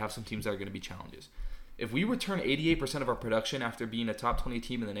beat. We have some teams that are going to be challenges. If we return 88% of our production after being a top 20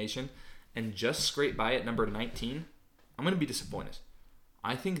 team in the nation and just scrape by at number 19, I'm going to be disappointed.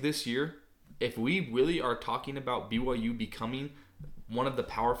 I think this year, if we really are talking about BYU becoming one of the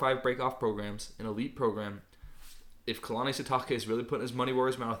Power 5 break-off programs, an elite program, if Kalani Sitake is really putting his money where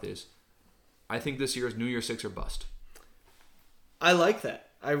his mouth is, I think this year is New Year 6 or bust. I like that.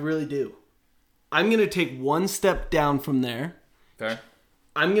 I really do. I'm going to take one step down from there. Okay.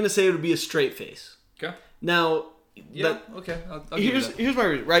 I'm going to say it would be a straight face. Okay. Now, Okay. I'll give you that. here's my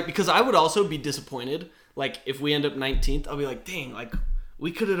reason, right? Because I would also be disappointed. Like, if we end up 19th, I'll be like, dang, like,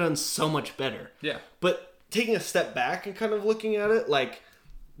 we could have done so much better. Yeah. But taking a step back and kind of looking at it, like,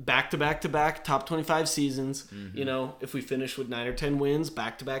 back-to-back-to-back, top 25 seasons, you know, if we finish with 9 or 10 wins,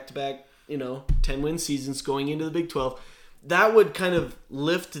 back-to-back-to-back, you know, 10-win seasons going into the Big 12, that would kind of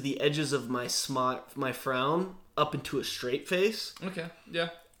lift the edges of my frown up into a straight face. Okay. Yeah.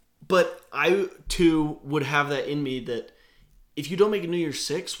 But I, too, would have that in me that if you don't make a New Year's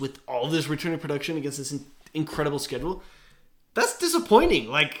 6 with all this return of production against this incredible schedule, that's disappointing.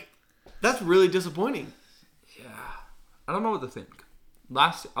 Like, that's really disappointing. Yeah. I don't know what to think.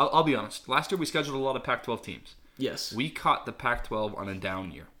 I'll be honest. Last year we scheduled a lot of Pac-12 teams. Yes. We caught the Pac-12 on a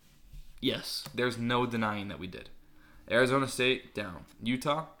down year. Yes. There's no denying that we did. Arizona State, down.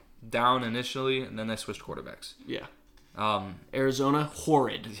 Utah, down initially, and then they switched quarterbacks. Yeah. Arizona,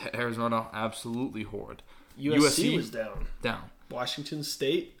 horrid. Arizona, absolutely horrid. USC was down. Down. Washington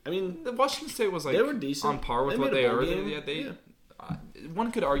State, I mean, Washington State was like they were decent. on par with They what made they a bowl are. game.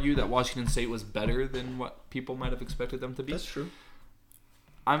 One could argue that Washington State was better than what people might have expected them to be. That's true.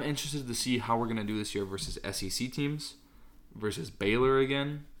 I'm interested to see how we're going to do this year versus SEC teams, versus Baylor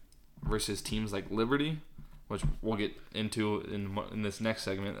again, versus teams like Liberty, which we'll get into in this next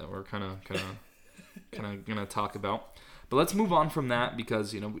segment that we're kind of going to talk about. But let's move on from that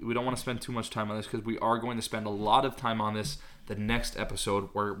because, you know, we don't want to spend too much time on this because we are going to spend a lot of time on this the next episode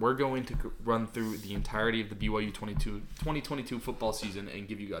where we're going to run through the entirety of the BYU 2022 football season and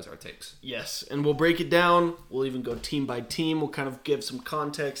give you guys our takes. Yes, and we'll break it down. We'll even go team by team. We'll kind of give some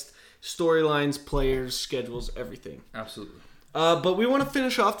context, storylines, players, schedules, everything. Absolutely. But we want to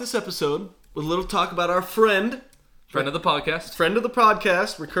finish off this episode with a little talk about our friend of the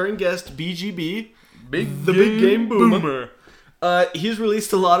podcast, recurring guest, BGB. Big Game Boomer. He's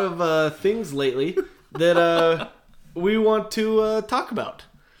released a lot of things lately that we want to talk about.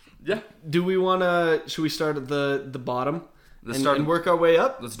 Yeah. Do we want to? Should we start at the bottom and work our way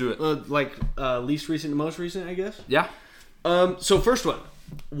up? Let's do it. Least recent to most recent, I guess. Yeah. So first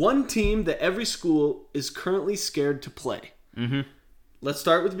one team that every school is currently scared to play. Mm-hmm. Let's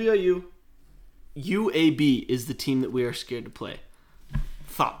start with BYU. UAB is the team that we are scared to play.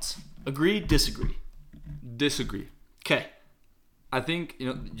 Thoughts? Agree? Disagree? Disagree. Okay. I think, you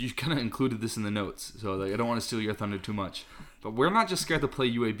know, you kind of included this in the notes, so like, I don't want to steal your thunder too much. But we're not just scared to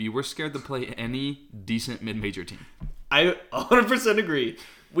play UAB. We're scared to play any decent mid-major team. I 100% agree.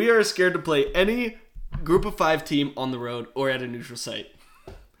 We are scared to play any group of 5 team on the road or at a neutral site.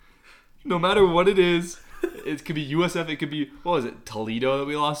 No matter what it is. It could be USF. It could be, what was it, Toledo that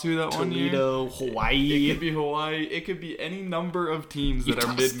we lost to that 1 year? Toledo, Hawaii. It could be Hawaii. It could be any number of teams that Utah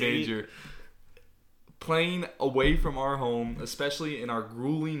are mid-major. Playing away from our home, especially in our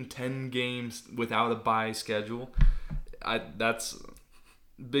grueling 10 games without a bye schedule. That's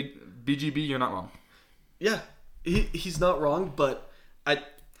big. BGB, you're not wrong. Yeah, he's not wrong, but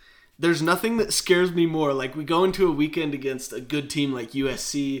there's nothing that scares me more. Like, we go into a weekend against a good team like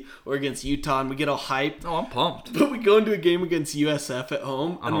USC or against Utah, and we get all hyped. Oh, I'm pumped. But we go into a game against USF at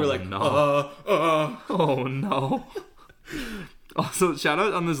home, and we're like, no. Oh, no. Also, shout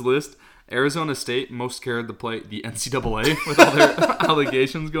out on this list, Arizona State, most scared to play the NCAA with all their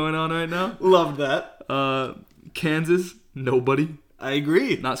allegations going on right now. Loved that. Kansas, nobody. I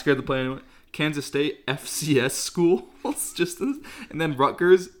agree. Not scared to play anyone. Kansas State, FCS schools, and then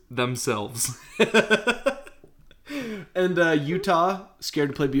Rutgers themselves. And Utah, scared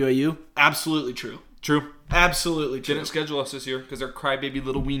to play BYU. Absolutely true. True. Absolutely true. Didn't schedule us this year because they're crybaby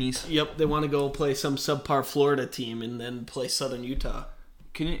little weenies. Yep, they want to go play some subpar Florida team and then play Southern Utah.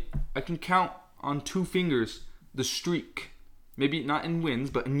 I can count on 2 fingers the streak. Maybe not in wins,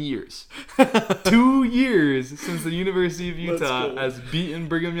 but in years. 2 years since the University of Utah has beaten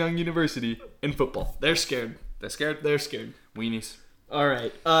Brigham Young University in football. They're scared. They're scared? They're scared. Weenies. All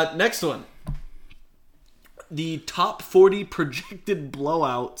right. Next one. The top 40 projected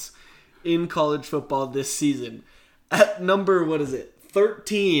blowouts in college football this season. At number,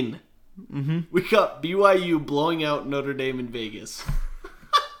 13, we got BYU blowing out Notre Dame in Vegas.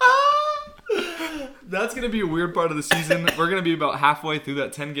 That's going to be a weird part of the season. We're going to be about halfway through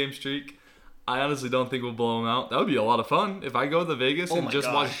that 10-game streak. I honestly don't think we'll blow them out. That would be a lot of fun. If I go to Vegas and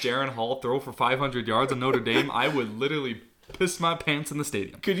just watch Jaron Hall throw for 500 yards on Notre Dame, I would literally piss my pants in the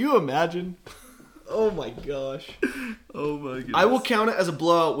stadium. Could you imagine? Oh my gosh. Oh my goodness. I will count it as a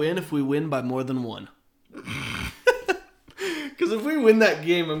blowout win if we win by more than one. Because if we win that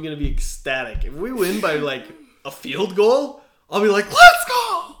game, I'm going to be ecstatic. If we win by like a field goal, I'll be like, let's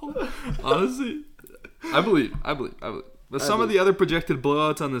go! Honestly, I believe. But some of the other projected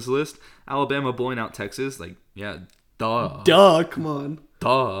blowouts on this list, Alabama blowing out Texas, like, yeah, duh. Duh, come on.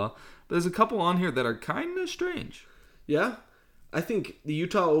 Duh. But there's a couple on here that are kind of strange. Yeah? I think the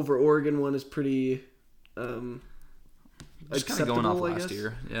Utah over Oregon one is pretty Just kind of going off last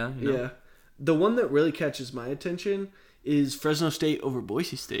year. Yeah. You know. Yeah. The one that really catches my attention is Fresno State over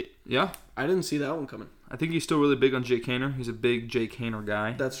Boise State. Yeah. I didn't see that one coming. I think he's still really big on Jake Haener. He's a big Jake Haener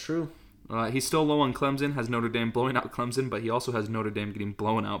guy. That's true. He's still low on Clemson, has Notre Dame blowing out Clemson, but he also has Notre Dame getting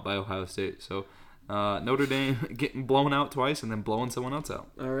blown out by Ohio State. So Notre Dame getting blown out twice and then blowing someone else out.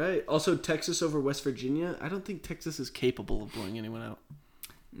 All right. Also, Texas over West Virginia. I don't think Texas is capable of blowing anyone out.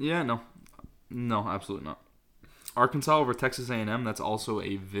 Yeah, no. No, absolutely not. Arkansas over Texas A&M, that's also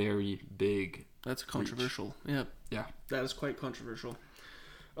a very big... That's controversial. Yeah. Yeah. That is quite controversial.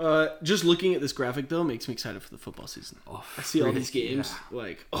 Just looking at this graphic, though, makes me excited for the football season. Oh, I see all these games,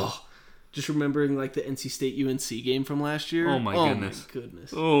 just remembering like the NC State UNC game from last year. Oh my goodness.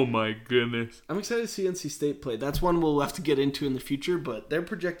 Oh my goodness. I'm excited to see NC State play. That's one we'll have to get into in the future, but they're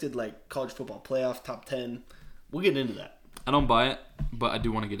projected like college football playoff, top 10. We'll get into that. I don't buy it, but I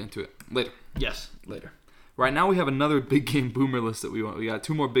do want to get into it later. Yes, later. Right now we have another big game boomer list that we want. We got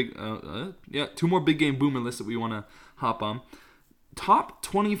two more big game boomer lists that we want to hop on. Top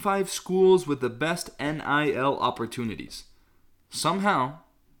 25 schools with the best NIL opportunities. Somehow,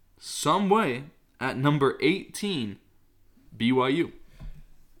 some way, at number 18, BYU.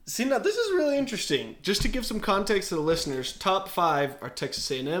 See, now this is really interesting. Just to give some context to the listeners, top 5 are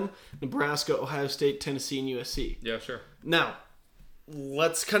Texas A&M, Nebraska, Ohio State, Tennessee, and USC. Yeah, sure. Now,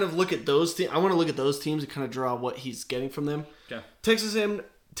 let's kind of look at those teams. I want to look at those teams and kind of draw what he's getting from them. Okay. Texas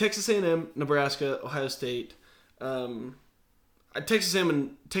A&M, Nebraska, Ohio State, Texas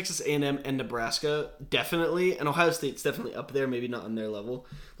A&M and Nebraska definitely, and Ohio State's definitely up there, maybe not on their level.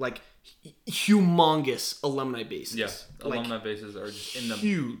 Like humongous alumni bases. Yes, alumni bases are just in the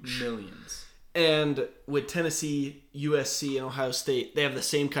millions. And with Tennessee, USC, and Ohio State, they have the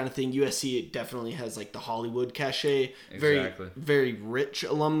same kind of thing. USC definitely has like the Hollywood cachet, very very rich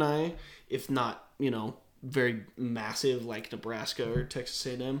alumni, if not very massive like Nebraska or Texas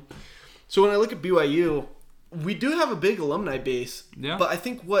A&M. So when I look at BYU, we do have a big alumni base, but I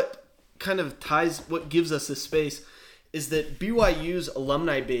think what gives us this space is that BYU's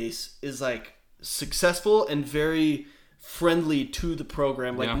alumni base is like successful and very friendly to the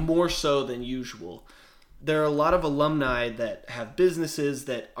program, more so than usual. There are a lot of alumni that have businesses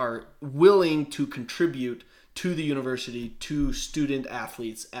that are willing to contribute to the university, to student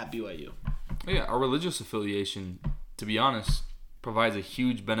athletes at BYU. Yeah, our religious affiliation, to be honest, provides a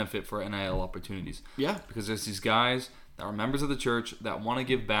huge benefit for NIL opportunities. Yeah. Because there's these guys that are members of the church that want to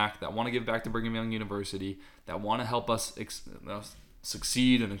give back to Brigham Young University, that want to help us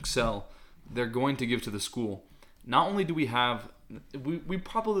succeed and excel. They're going to give to the school. Not only do we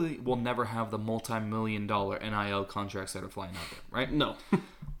probably will never have the multi-million-dollar NIL contracts that are flying out there, right? No.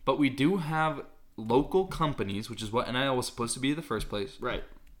 But we do have local companies, which is what NIL was supposed to be in the first place. Right.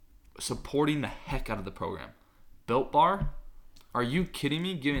 Supporting the heck out of the program. Built Bar, are you kidding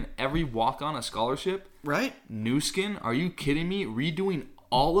me? Giving every walk-on a scholarship? Right. New Skin, are you kidding me? Redoing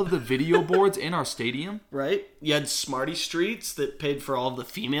all of the video boards in our stadium? Right. You had Smarty Streets that paid for all of the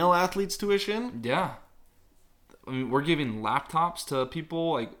female athletes' tuition. Yeah. I mean, we're giving laptops to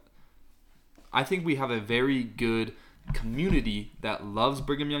people. I think we have a very good community that loves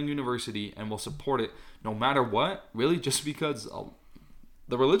Brigham Young University and will support it no matter what, really, just because of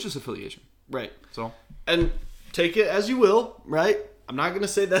the religious affiliation. Right. So, and take it as you will, right? I'm not going to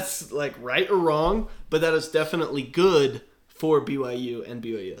say that's right or wrong, but that is definitely good for BYU and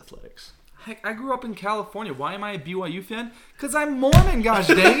BYU athletics. Heck, I grew up in California. Why am I a BYU fan? Because I'm Mormon, gosh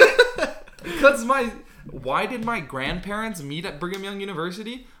dang it. Because why did my grandparents meet at Brigham Young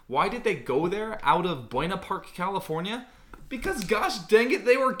University? Why did they go there out of Buena Park, California? Because gosh dang it,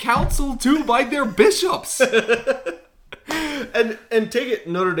 they were counseled to by their bishops. And take it,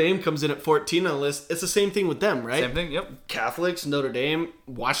 Notre Dame comes in at 14 on the list. It's the same thing with them, right? Same thing. Yep. Catholics, Notre Dame.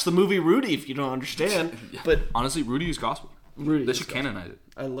 Watch the movie Rudy if you don't understand. But Honestly, Rudy is gospel. Rudy, They should canonize it.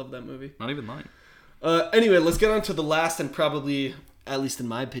 I love that movie. Not even lying. Anyway, let's get on to the last and probably, at least in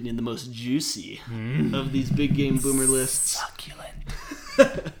my opinion, the most juicy of these big game boomer lists.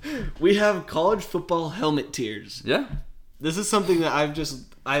 Succulent. We have college football helmet tiers. Yeah. This is something that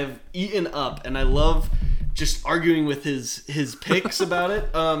I've eaten up, and I love just arguing with his picks about it.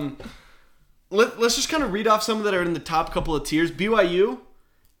 Let's just kind of read off some that are in the top couple of tiers. BYU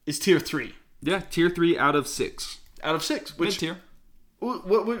is tier 3 Yeah. Tier 3 out of 6. out of 6. Mid Which tier. what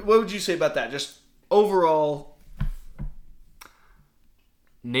would you say about that? Just overall,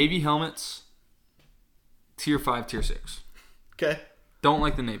 Navy helmets. Tier 5, tier 6. okay. Don't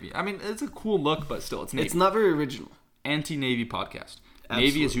like the Navy. I mean, it's a cool look, but still, it's Navy. It's not very original. Anti-Navy podcast. Absolutely.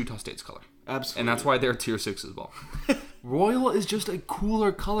 Navy is Utah State's color. Absolutely. And that's why they're tier 6 as well. Royal is just a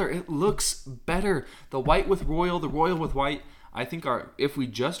cooler color. It looks better. The white with royal, the royal with white. I think if we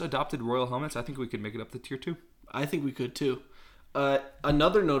just adopted royal helmets, I think we could make it up to tier 2. I think we could too.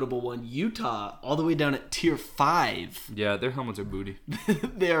 Another notable one, Utah, all the way down at tier 5. Yeah, their helmets are booty.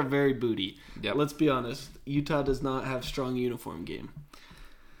 They are very booty. Yep. Let's be honest. Utah does not have strong uniform game.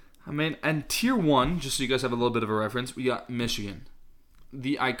 I mean, and tier 1, just so you guys have a little bit of a reference, we got Michigan.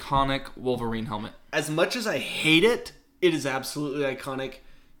 The iconic Wolverine helmet. As much as I hate it, it is absolutely iconic.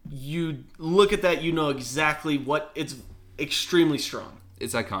 You look at that, you know exactly what it's extremely strong.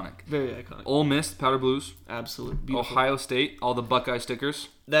 It's iconic. Very iconic. Ole Miss, powder blues. Absolutely beautiful. Ohio State, all the Buckeye stickers.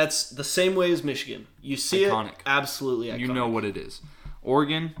 That's the same way as Michigan. You see Iconic. it, absolutely iconic. You know what it is.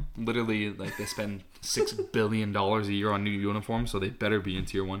 Oregon, literally, like they spend $6 billion a year on new uniforms, so they better be in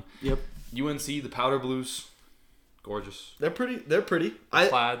tier 1. Yep. UNC, the powder blues, gorgeous. They're pretty.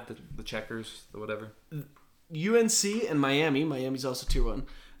 Plaid, the checkers, the whatever. UNC and Miami's also tier 1.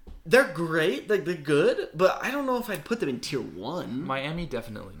 They're great, like they're good, but I don't know if I'd put them in tier 1. Miami,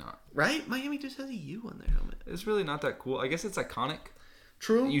 definitely not. Right? Miami just has a U on their helmet. It's really not that cool. I guess it's iconic.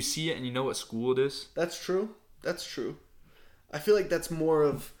 True. You see it and you know what school it is. That's true. I feel like that's more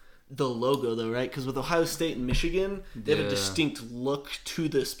of the logo, though, right? Because with Ohio State and Michigan, they have a distinct look to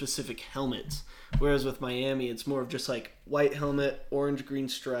the specific helmets. Whereas with Miami, it's more of just like white helmet, orange, green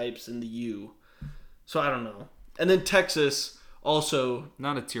stripes, and the U. So I don't know. And then Texas, also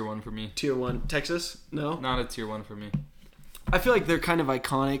Not a tier 1 for me. tier 1. Texas? No? Not a tier 1 for me. I feel like they're kind of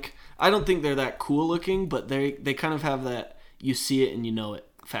iconic. I don't think they're that cool looking, but they kind of have that you see it and you know it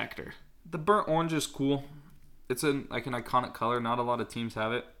factor. The burnt orange is cool. It's an iconic color. Not a lot of teams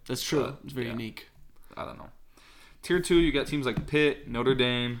have it. That's true. It's very yeah. unique. I don't know. Tier 2, you got teams like Pitt, Notre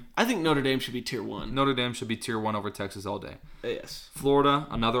Dame. I think Notre Dame should be tier 1. Notre Dame should be tier 1 over Texas all day. Yes. Florida,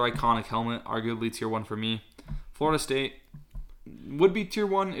 another iconic helmet, arguably tier 1 for me. Florida State would be tier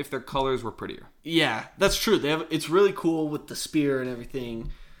 1 if their colors were prettier. Yeah, that's true. It's really cool with the spear and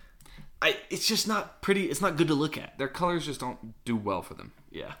everything. It's just not pretty. It's not good to look at. Their colors just don't do well for them.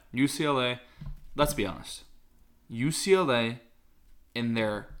 Yeah. UCLA, let's be honest. UCLA in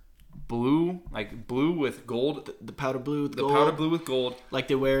their blue with gold. The powder blue with The gold. powder blue with gold. Like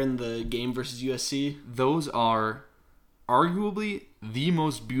they wear in the game versus USC. Those are arguably the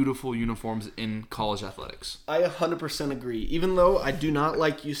most beautiful uniforms in college athletics. I 100% agree. Even though I do not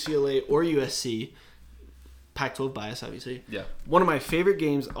like UCLA or USC, Pac-12 bias, obviously. Yeah. One of my favorite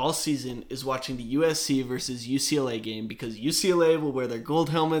games all season is watching the USC versus UCLA game because UCLA will wear their gold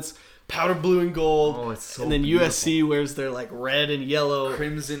helmets, powder blue and gold. Oh, it's so and then beautiful. USC wears their like red and yellow.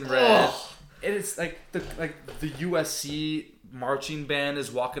 Crimson red. Oh. And it's like the USC marching band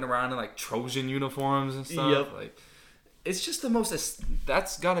is walking around in like Trojan uniforms and stuff. Yep. Like, it's just the most.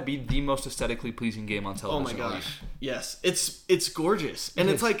 That's got to be the most aesthetically pleasing game on Oh my television. gosh. Yes. It's gorgeous. And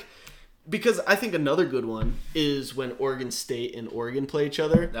it's like, because I think another good one is when Oregon State and Oregon play each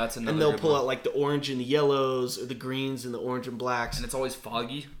other. That's another And they'll good pull one. out like the orange and the yellows or the greens and the orange and blacks. And it's always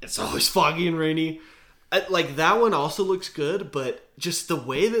foggy. It's always foggy and rainy. Like that one also looks good, but just the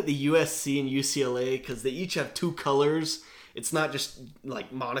way that the USC and UCLA, because they each have two colors, it's not just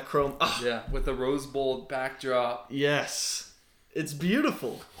like monochrome. Oh, Yeah, with the Rose Bowl backdrop. yes, it's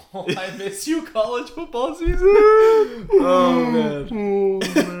beautiful. Oh, I miss you, college football season. Oh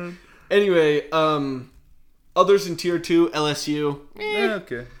man. Anyway, others in tier 2, LSU,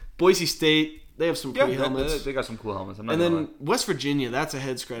 Okay. Boise State, they have some pretty helmets. They got some cool helmets. I'm not And gonna then lie. West Virginia, that's a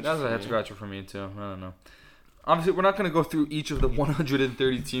head scratcher. That's for a head me. scratcher for me too. I don't know. Obviously, we're not going to go through each of the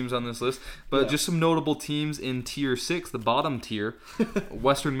 130 teams on this list, but just some notable teams in Tier 6, the bottom tier,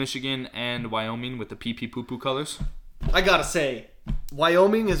 Western Michigan and Wyoming with the PP Poo Poo colors. I gotta say,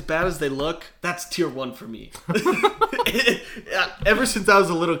 Wyoming, as bad as they look, that's tier 1 for me. Ever since I was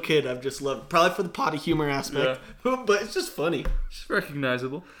a little kid, I've just loved, probably for the potty humor aspect, but it's just funny. It's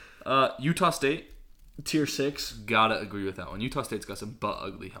recognizable. Utah State. Tier 6. Gotta agree with that one. Utah State's got some butt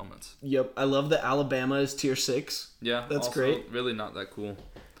ugly helmets. Yep, I love that Alabama is tier 6. Yeah, that's also great. Really not that cool.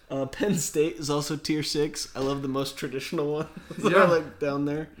 Penn State is also tier 6. I love the most traditional one. Yeah. Like down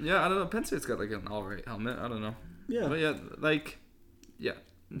there. Yeah, I don't know. Penn State's got like an alright helmet. I don't know. Yeah. But yeah, like, yeah.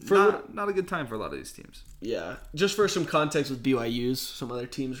 For not a good time for a lot of these teams. Yeah. Just for some context with BYU's, some other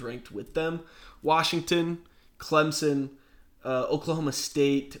teams ranked with them. Washington, Clemson, Oklahoma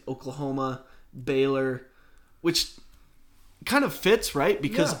State, Oklahoma, Baylor, which kind of fits, right?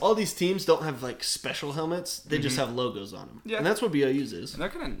 Because all these teams don't have like special helmets. They just have logos on them. Yeah. And that's what BYU's is. And they're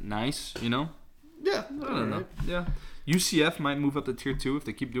kind of nice, you know? Yeah. I don't know. Yeah. UCF might move up to tier 2 if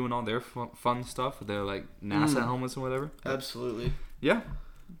they keep doing all their fun stuff with their like NASA helmets and whatever. Absolutely. Yeah.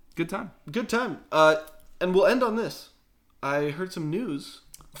 Good time. Good time. And we'll end on this. I heard some news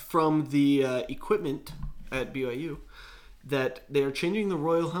from the equipment at BYU that they are changing the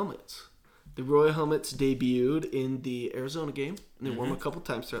Royal helmets. The Royal helmets debuted in the Arizona game, and they won them a couple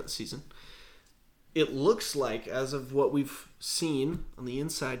times throughout the season. It looks like, as of what we've seen on the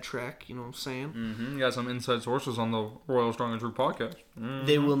inside track, you know what I'm saying? Mm-hmm. You got some inside sources on the Royal Strong and True podcast. Mm-hmm.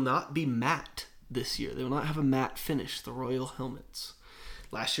 They will not be matte this year. They will not have a matte finish, the Royal helmets.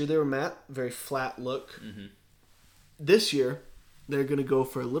 Last year they were matte, very flat look. Mm-hmm. This year, they're going to go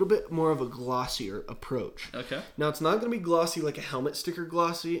for a little bit more of a glossier approach. Okay. Now, it's not going to be glossy like a helmet sticker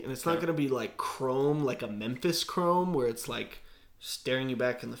glossy, and it's not going to be like chrome, like a Memphis chrome, where it's like staring you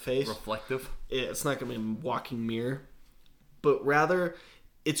back in the face. Reflective. It's not going to be a walking mirror. But rather,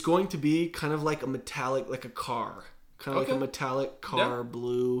 it's going to be kind of like a metallic, like a car. Kind of like a metallic car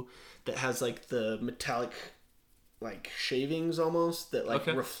blue that has like the metallic like shavings almost that like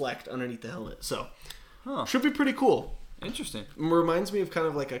reflect underneath the helmet. So, should be pretty cool. Interesting. It reminds me of kind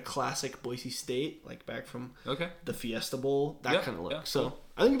of like a classic Boise State, like back from the Fiesta Bowl, that kind of look. So,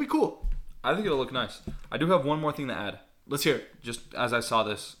 I think it'd be cool. I think it'll look nice. I do have one more thing to add. Let's hear it. Just as I saw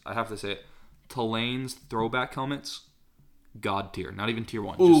this, I have to say it. Tulane's throwback helmets, God tier. Not even tier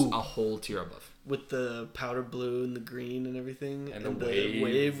 1. Just a whole tier above. With the powder blue and the green and everything. And the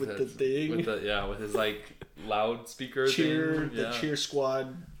wave with the thing. With his like loudspeaker thing. The cheer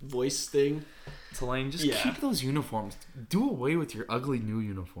squad voice thing. Tulane, just keep those uniforms. Do away with your ugly new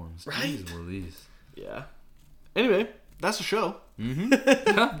uniforms. Right? Jeez Louise. Yeah. Anyway, that's the show. Mm-hmm.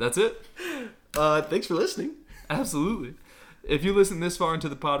 Yeah, that's it. Thanks for listening. Absolutely. If you listen this far into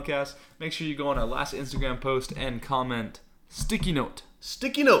the podcast, make sure you go on our last Instagram post and comment sticky note.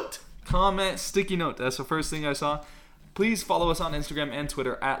 Sticky note. Comment sticky note. That's the first thing I saw. Please follow us on Instagram and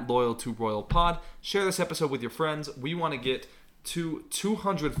Twitter at Loyal2RoyalPod. Share this episode with your friends. We want to get to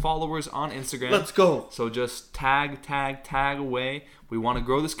 200 followers on Instagram. Let's go. So just tag away. We want to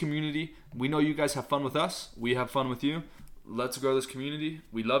grow this community. We know you guys have fun with us. We have fun with you. Let's grow this community.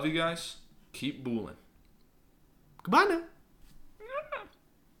 We love you guys. Keep booling. Goodbye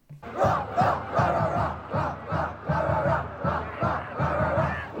now.